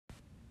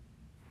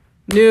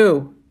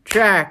new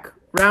track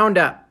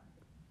roundup.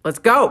 Let's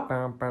go.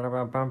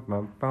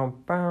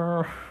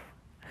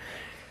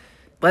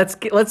 Let's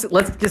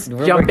just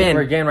jump in.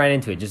 We're getting right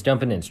into it. Just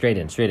jumping in, straight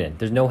in.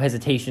 There's no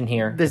hesitation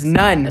here. There's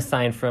none.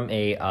 Aside from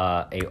a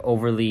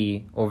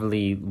overly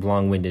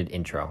long-winded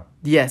intro.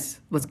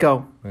 Yes, let's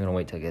go. We're gonna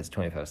wait till it gets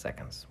 25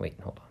 seconds. Wait,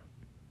 hold on.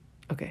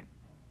 Okay.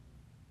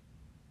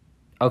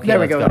 Okay, There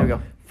we let's go. There we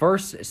go.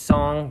 First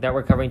song that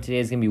we're covering today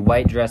is gonna be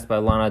 "White Dress" by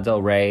Lana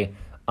Del Rey.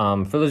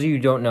 For those of you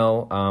who don't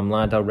know,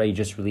 Lana Del Rey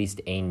just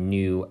released a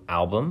new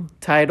album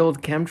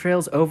Titled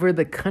 "Chemtrails Over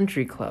the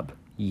Country Club."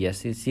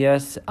 Yes.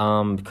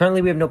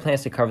 Currently, we have no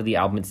plans to cover the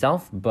album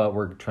itself, but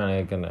we're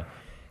gonna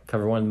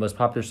cover one of the most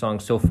popular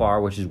songs so far,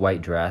 which is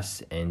 "White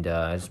Dress," and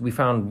as we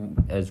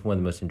found as one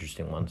of the most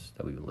interesting ones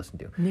that we would listen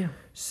to. Yeah.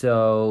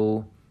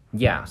 So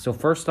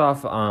first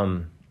off,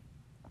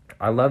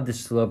 I love the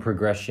slow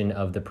progression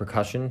of the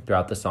percussion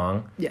throughout the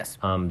song. Yes.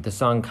 The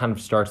song kind of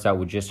starts out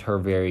with just her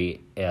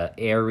very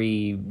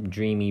airy,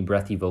 dreamy,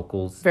 breathy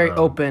vocals. Very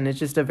open. It's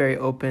just a very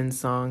open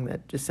song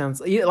that just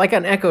sounds like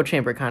an echo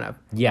chamber, kind of.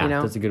 Yeah, you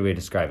know? That's a good way to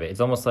describe it. It's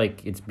almost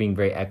like it's being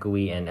very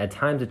echoey, and at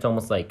times it's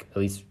almost like, at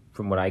least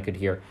from what I could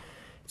hear,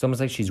 it's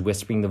almost like she's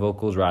whispering the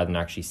vocals rather than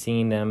actually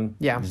singing them.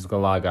 Yeah. There's a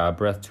lot of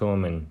breath to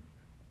them, and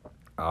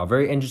a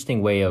very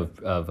interesting way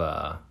of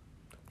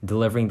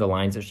delivering the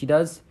lines that she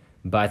does.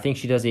 But I think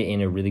she does it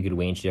in a really good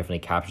way, and she definitely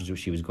captures what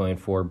she was going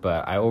for.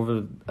 But I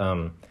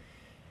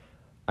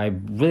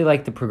really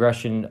like the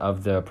progression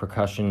of the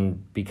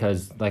percussion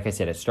because, like I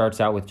said, it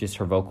starts out with just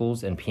her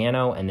vocals and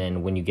piano, and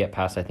then when you get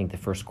past, I think the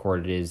first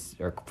chorus,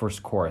 the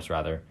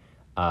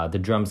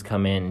drums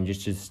come in and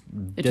just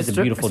does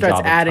a beautiful job. Starts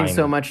of adding tying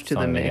so much to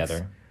the mix.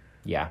 Together.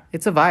 Yeah,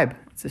 it's a vibe.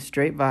 It's a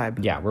straight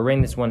vibe. Yeah, we're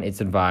rating this one.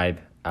 It's a vibe.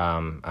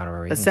 Out of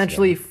our rating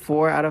Essentially, scale.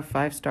 4 out of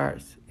 5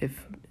 stars.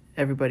 If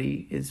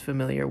everybody is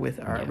familiar with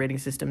our rating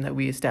system that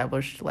we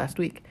established last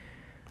week.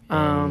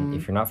 And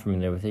if you're not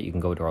familiar with it, you can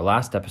go to our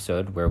last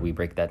episode where we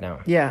break that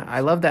down. Yeah,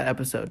 I love that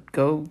episode.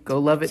 Go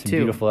love it too. It's a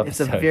beautiful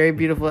episode. It's a very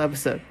beautiful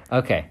episode.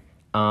 Okay.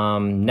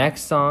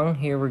 Next song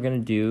here we're going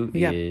to do We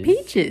got is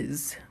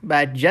Peaches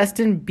by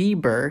Justin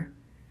Bieber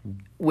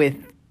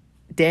with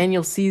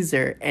Daniel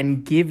Caesar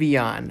and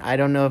Giveon. I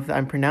don't know if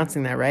I'm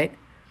pronouncing that right.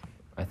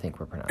 I think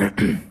we're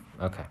pronouncing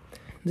Okay.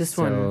 This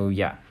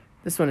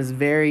one is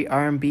very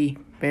R&B,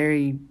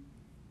 very,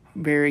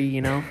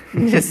 very,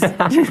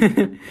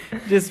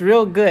 just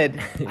real good.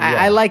 Yeah.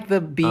 I like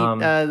the beat.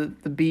 The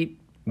beat.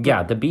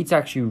 Yeah, the beat's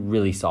actually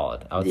really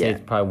solid. I would say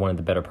it's probably one of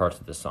the better parts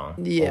of the song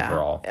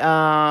overall.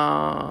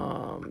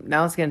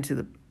 Now let's get into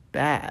the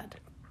bad,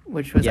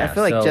 which was I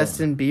feel like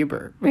Justin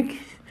Bieber.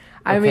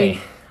 I mean,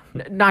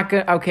 not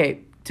good. Okay,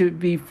 to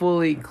be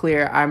fully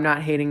clear, I'm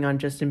not hating on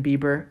Justin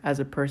Bieber as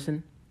a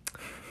person.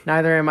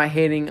 Neither am I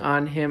hating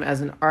on him as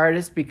an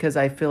artist because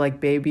I feel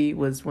like Baby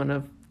was one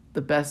of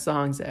the best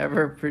songs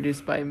ever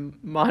produced by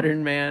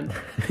modern man.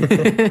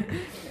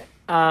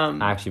 I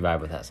actually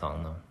vibe with that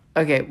song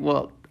though. Okay,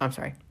 well, I'm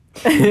sorry.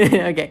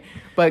 Okay,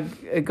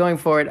 but going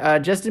forward,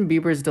 Justin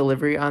Bieber's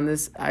delivery on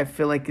this, I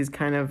feel like is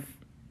kind of...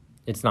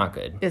 It's not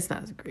good. It's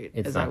not as great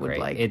as I would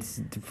like.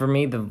 It's, for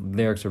me, the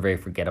lyrics are very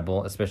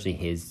forgettable, especially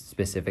his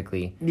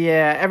specifically.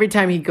 Yeah, every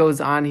time he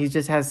goes on, he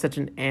just has such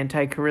an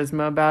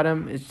anti-charisma about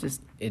him. It's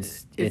just...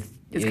 It's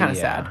kind of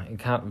sad.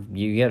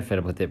 You get fed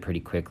up with it pretty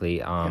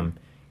quickly.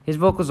 His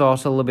vocals are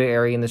also a little bit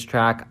airy in this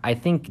track. I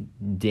think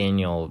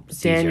Daniel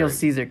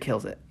Caesar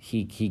kills it.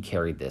 He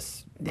carried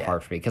this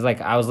part for me. Because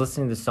I was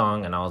listening to the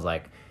song and I was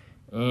like,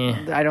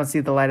 I don't see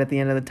the light at the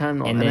end of the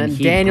tunnel. And then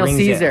he Daniel brings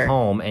Caesar it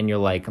home and you're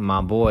like,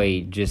 my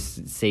boy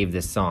just saved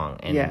this song.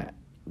 And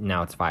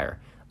now it's fire.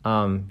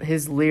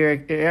 His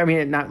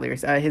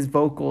his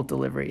vocal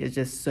delivery is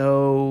just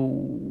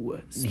so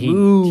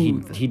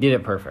smooth. He did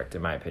it perfect,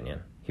 in my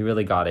opinion. He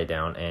really got it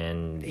down,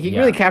 and he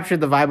really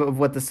captured the vibe of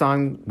what the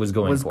song was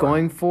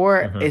going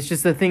for. Mm-hmm. It's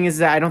just the thing is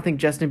that I don't think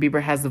Justin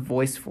Bieber has the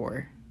voice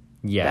for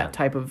that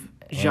type of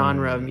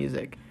genre of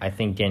music. I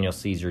think Daniel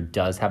Caesar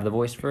does have the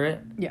voice for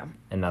it. Yeah.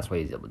 And that's why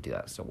he's able to do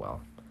that so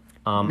well.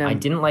 I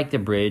didn't like the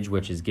bridge,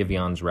 which is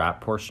Giveon's rap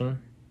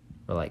portion.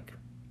 Or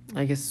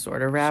I guess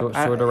sort of rap. Sort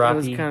of rap.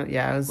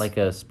 It was like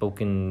a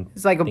spoken...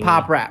 It's like a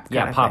pop rap.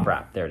 Yeah, pop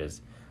rap. There it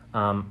is.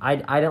 I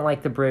didn't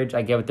like the bridge.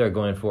 I get what they're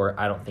going for.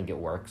 I don't think it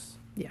works.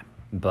 Yeah.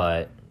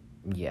 But,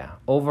 yeah.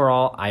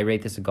 Overall, I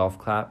rate this a golf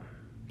clap.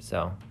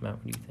 So, Matt,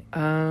 what do you think?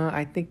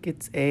 I think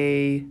it's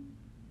a...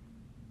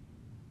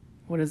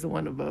 What is the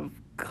one above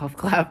golf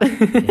clap?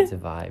 It's a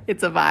vibe.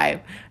 It's a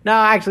vibe. No,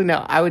 actually,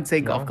 no. I would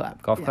say golf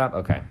clap. Golf clap?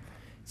 Okay.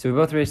 So we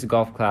both rated a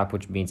golf clap,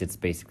 which means it's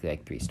basically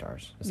like 3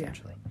 stars,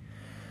 essentially.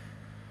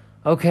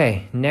 Yeah.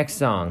 Okay, next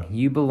song.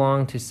 You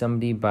Belong to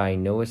Somebody by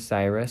Noah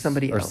Cyrus.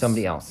 Somebody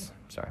else.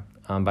 Sorry.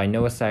 By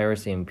Noah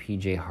Cyrus and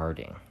PJ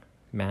Harding.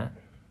 Matt?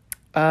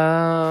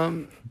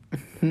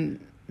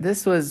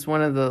 This was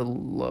one of the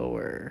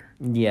lower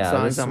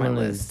songs on my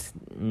list.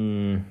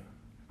 We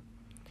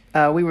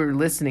were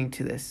listening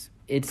to this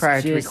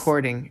prior to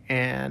recording,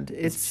 and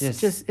it's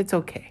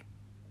okay.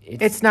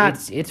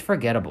 It's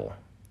forgettable.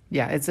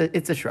 Yeah, it's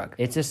a shrug.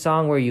 It's a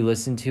song where you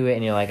listen to it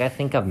and you're like, I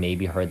think I've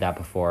maybe heard that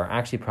before.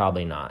 Actually,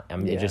 probably not. I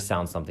mean, It just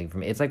sounds something for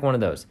me. It's like one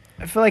of those.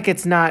 I feel like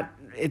it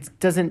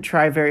doesn't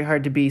try very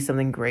hard to be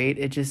something great.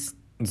 It just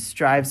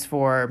strives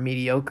for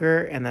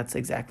mediocre, and that's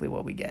exactly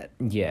what we get.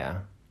 Yeah,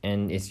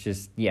 and it's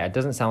just, it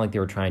doesn't sound like they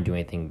were trying to do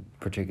anything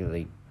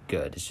particularly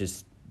good. It's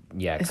just,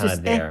 kind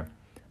of there.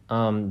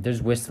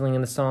 There's whistling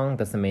in the song.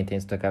 That's the main thing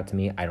that stuck out to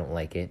me. I don't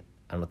like it.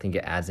 I don't think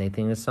it adds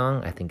anything to the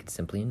song. I think it's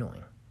simply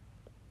annoying.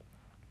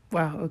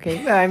 Wow,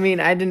 okay. I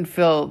mean, I didn't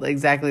feel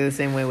exactly the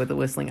same way with the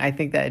whistling. I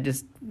think that it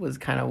just was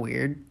kind of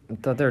weird.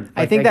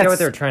 I get what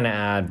they're trying to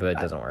add, but it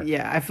doesn't work.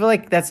 Yeah, I feel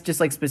like that's just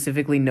like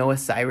specifically Noah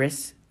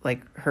Cyrus,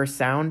 like her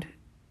sound.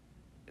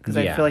 Because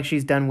I feel like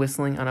she's done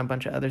whistling on a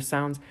bunch of other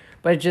sounds.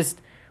 But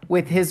just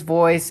with his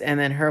voice and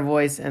then her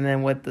voice and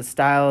then what the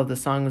style of the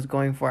song was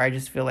going for, I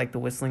just feel like the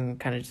whistling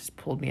kind of just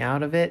pulled me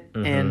out of it.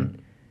 Mm-hmm.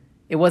 And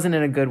it wasn't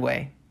in a good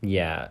way.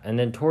 Yeah, and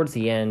then towards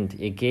the end,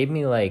 it gave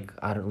me Aloha.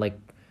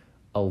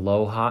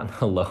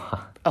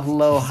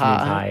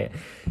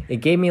 It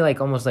gave me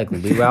almost like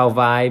luau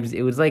vibes.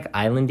 It was like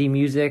islandy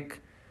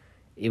music.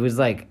 It was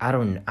like I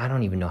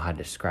don't even know how to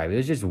describe it. It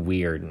was just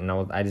weird, and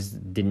I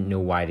just didn't know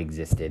why it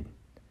existed.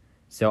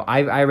 So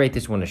I rate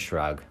this one a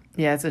shrug.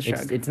 Yeah, it's a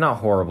shrug. It's not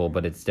horrible,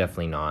 but it's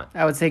definitely not.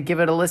 I would say give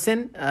it a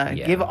listen.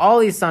 Give all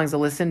these songs a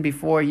listen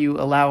before you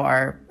allow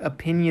our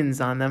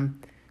opinions on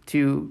them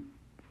to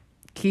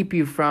keep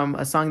you from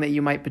a song that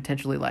you might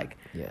potentially like.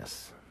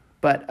 Yes.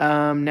 But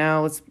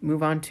now let's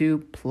move on to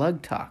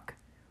Plug Talk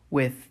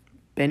with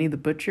Benny the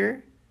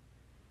Butcher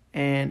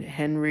and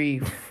Henry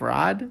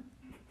Fraud.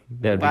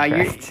 Wow,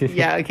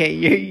 okay.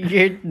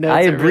 Your notes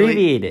I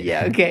abbreviated.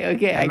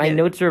 Okay. My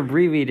notes are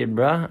abbreviated,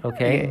 bruh.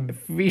 Okay.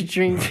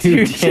 Featuring 2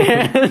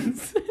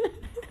 Chainz.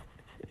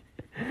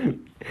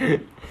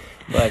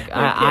 Look,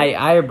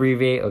 I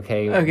abbreviate.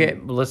 Okay.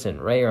 Listen,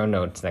 write your own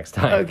notes next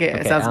time.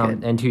 Okay, sounds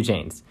good. And 2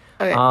 Chainz.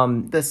 Okay.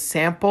 The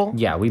sample.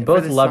 Yeah, we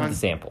both loved the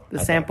sample. The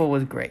sample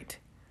was great.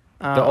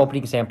 The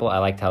opening sample, I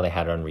liked how they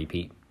had it on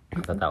repeat.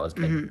 I thought that was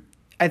good. Mm-hmm.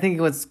 I think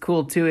what's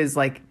cool too is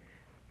like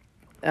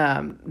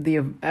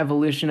the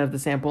evolution of the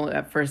sample.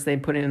 At first, they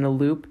put it in a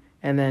loop,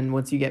 and then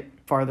once you get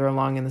farther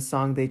along in the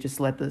song, they just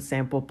let the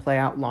sample play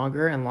out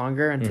longer and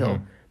longer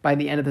until by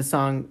the end of the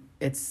song,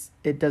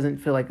 it doesn't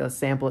feel like a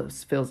sample. It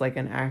feels like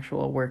an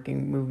actual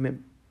working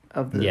movement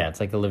of the. Yeah, it's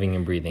like a living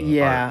and breathing.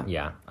 Art.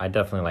 Yeah, I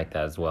definitely like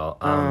that as well.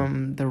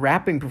 The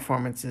rapping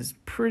performance is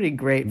pretty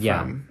great.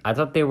 Yeah, I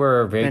thought they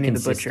were very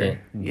consistent.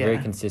 Very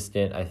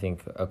consistent. I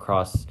think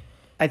across.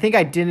 I think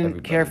I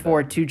didn't care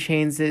for 2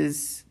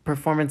 Chainz's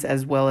performance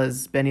as well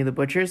as Benny the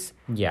Butcher's.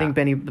 Yeah. I think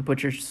Benny the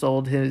Butcher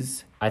sold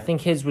his. I think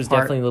his was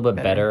definitely a little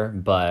bit better,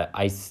 but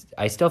I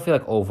still feel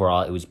like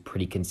overall it was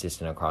pretty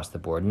consistent across the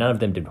board. None of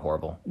them did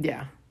horrible.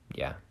 Yeah.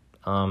 Yeah.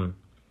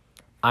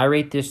 I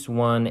rate this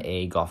one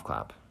a golf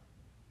clap.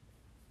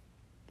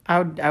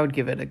 I would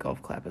give it a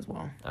golf clap as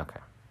well. Okay.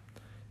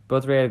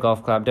 Both rated a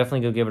golf clap.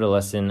 Definitely go give it a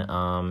listen.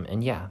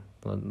 And yeah,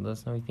 let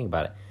us know what you think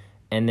about it.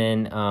 And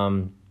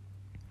then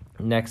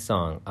next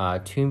song,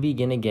 "To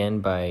Begin Again"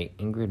 by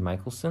Ingrid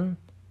Michaelson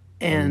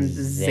and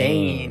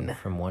Zayn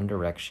from One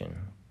Direction.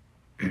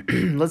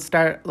 Let's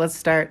start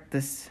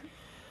this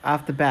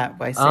off the bat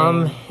by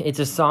saying it's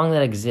a song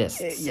that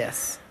exists.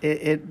 Yes,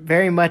 it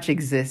very much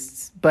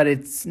exists, but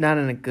it's not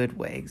in a good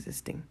way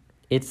existing.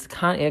 It's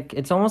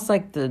it's almost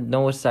like the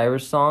Noah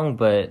Cyrus song,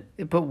 but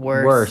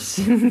worse.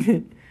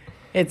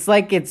 It's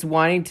like it's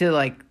wanting to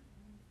like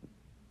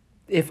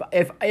if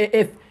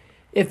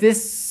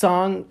this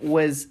song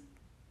was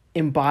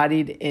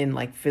embodied in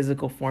like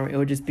physical form, it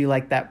would just be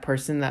like that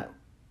person that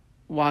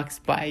walks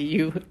by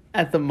you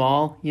at the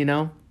mall, you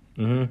know?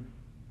 Mm-hmm.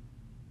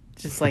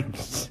 Just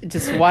walks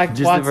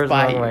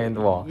by way in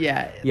the wall.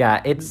 Yeah.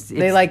 Yeah, it's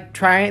they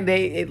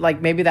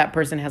like maybe that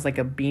person has like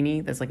a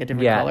beanie that's like a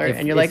different color,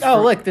 and you're like,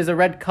 "Oh, look, there's a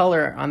red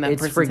color on that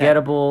person's It's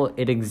forgettable. Head.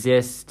 It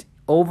exists.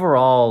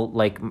 Overall,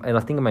 like I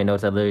think in my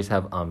notes I literally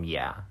have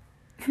yeah.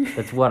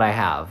 That's what I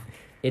have.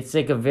 It's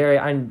like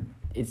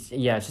it's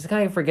just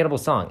kind of a forgettable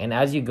song. And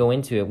as you go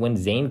into it, when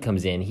Zayn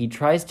comes in, he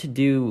tries to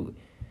do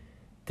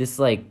this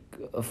like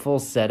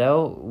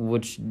falsetto,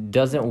 which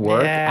doesn't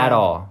work at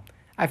all.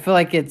 I feel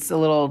like it's a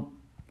little,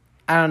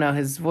 I don't know,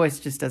 his voice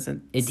just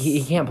doesn't.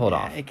 He can't pull it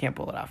off. It can't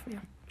pull it off. Yeah.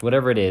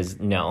 Whatever it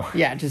is, no.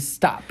 Yeah, just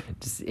stop.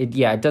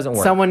 It doesn't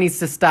work. Someone needs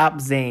to stop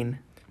Zayn.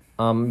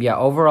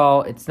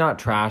 Overall, it's not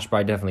trash, but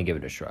I definitely give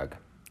it a shrug.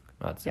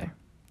 I'd say. Yeah.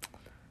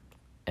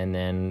 And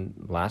then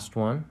last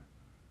one.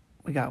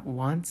 We got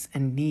 "Wants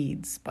and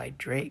Needs" by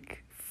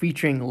Drake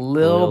featuring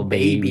Lil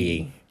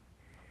Baby.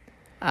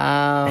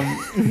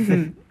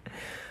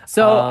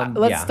 So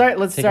let's start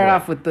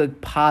off with the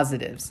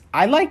positives.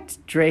 I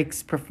liked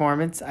Drake's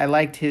performance. I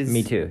liked his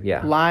Me too,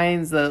 yeah.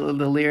 lines, the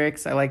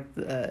lyrics. I liked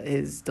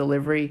his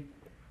delivery.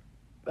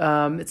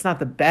 It's not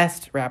the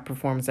best rap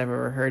performance I've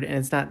ever heard, and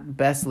it's not the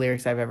best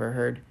lyrics I've ever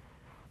heard.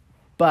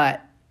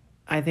 But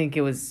I think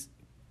it was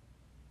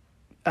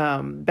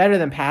better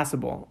than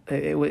passable.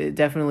 It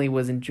definitely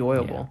was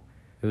enjoyable.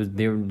 Yeah. It was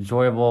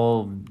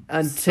enjoyable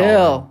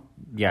until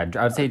Yeah,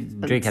 I would say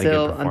Drake had a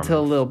good performance.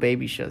 Until Lil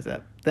Baby shows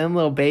up. Then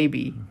Lil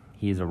Baby...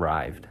 He's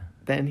arrived.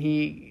 Then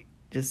he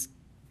just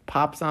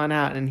pops on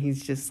out and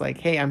he's just like,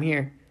 hey, I'm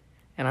here.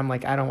 And I'm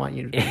like, I don't want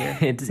you to be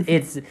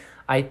here.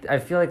 I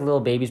feel like Lil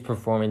Baby's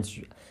performance,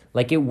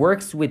 like, it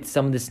works with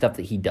some of the stuff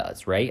that he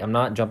does, right? I'm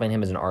not jumping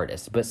him as an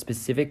artist, but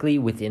specifically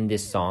within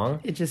this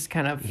song, it just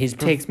kind of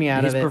takes me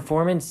out of it. His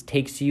performance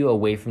takes you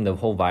away from the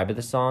whole vibe of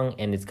the song,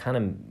 and it's kind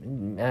of,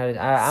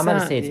 I'm going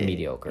to say it's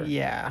mediocre.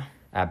 Yeah.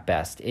 At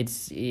best.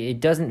 It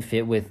doesn't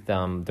fit with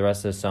the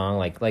rest of the song.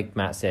 Like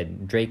Matt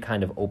said, Drake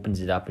kind of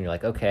opens it up, and you're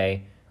like,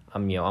 okay,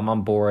 I'm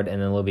on board,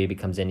 and then Lil Baby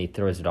comes in, he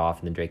throws it off,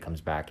 and then Drake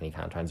comes back, and he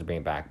kind of tries to bring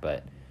it back,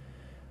 but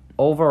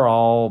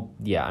overall,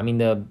 yeah, I mean,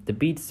 the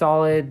beat's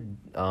solid,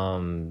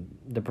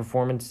 the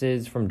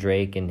performances from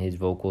Drake and his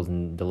vocals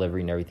and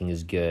delivery and everything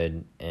is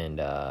good, and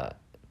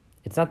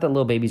it's not that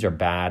Lil Babies are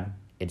bad,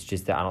 it's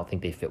just that I don't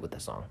think they fit with the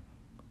song,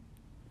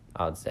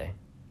 I would say.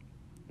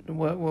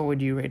 What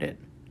would you rate it?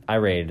 I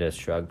rated it a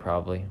shrug,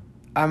 probably.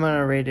 I'm going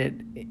to rate it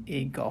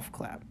a golf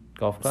clap.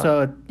 Golf clap?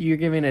 So you're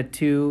giving it a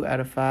 2 out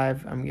of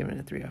 5, I'm giving it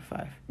a 3 out of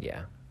 5.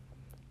 Yeah.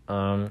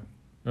 So,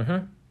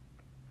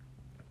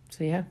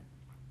 yeah.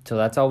 So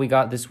that's all we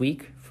got this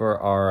week for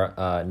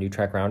our new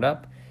track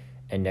roundup,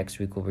 and next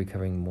week we'll be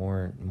covering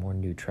more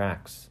new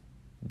tracks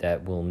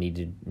that will need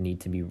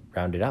to be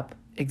rounded up.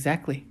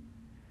 Exactly.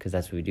 Because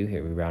that's what we do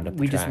here. We round up the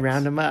tracks. We just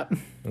round them up.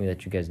 We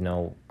let you guys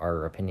know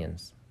our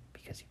opinions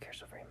because you care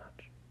so very much.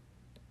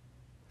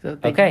 So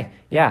okay,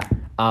 yeah.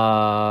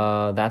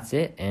 That's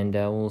it, and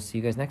we'll see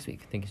you guys next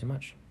week. Thank you so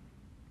much.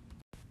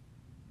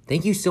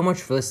 Thank you so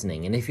much for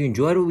listening, and if you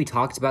enjoyed what we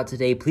talked about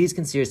today, please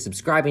consider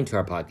subscribing to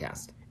our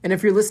podcast. And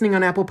if you're listening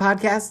on Apple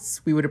Podcasts,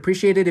 we would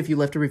appreciate it if you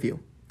left a review.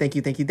 Thank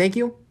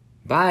you.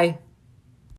 Bye.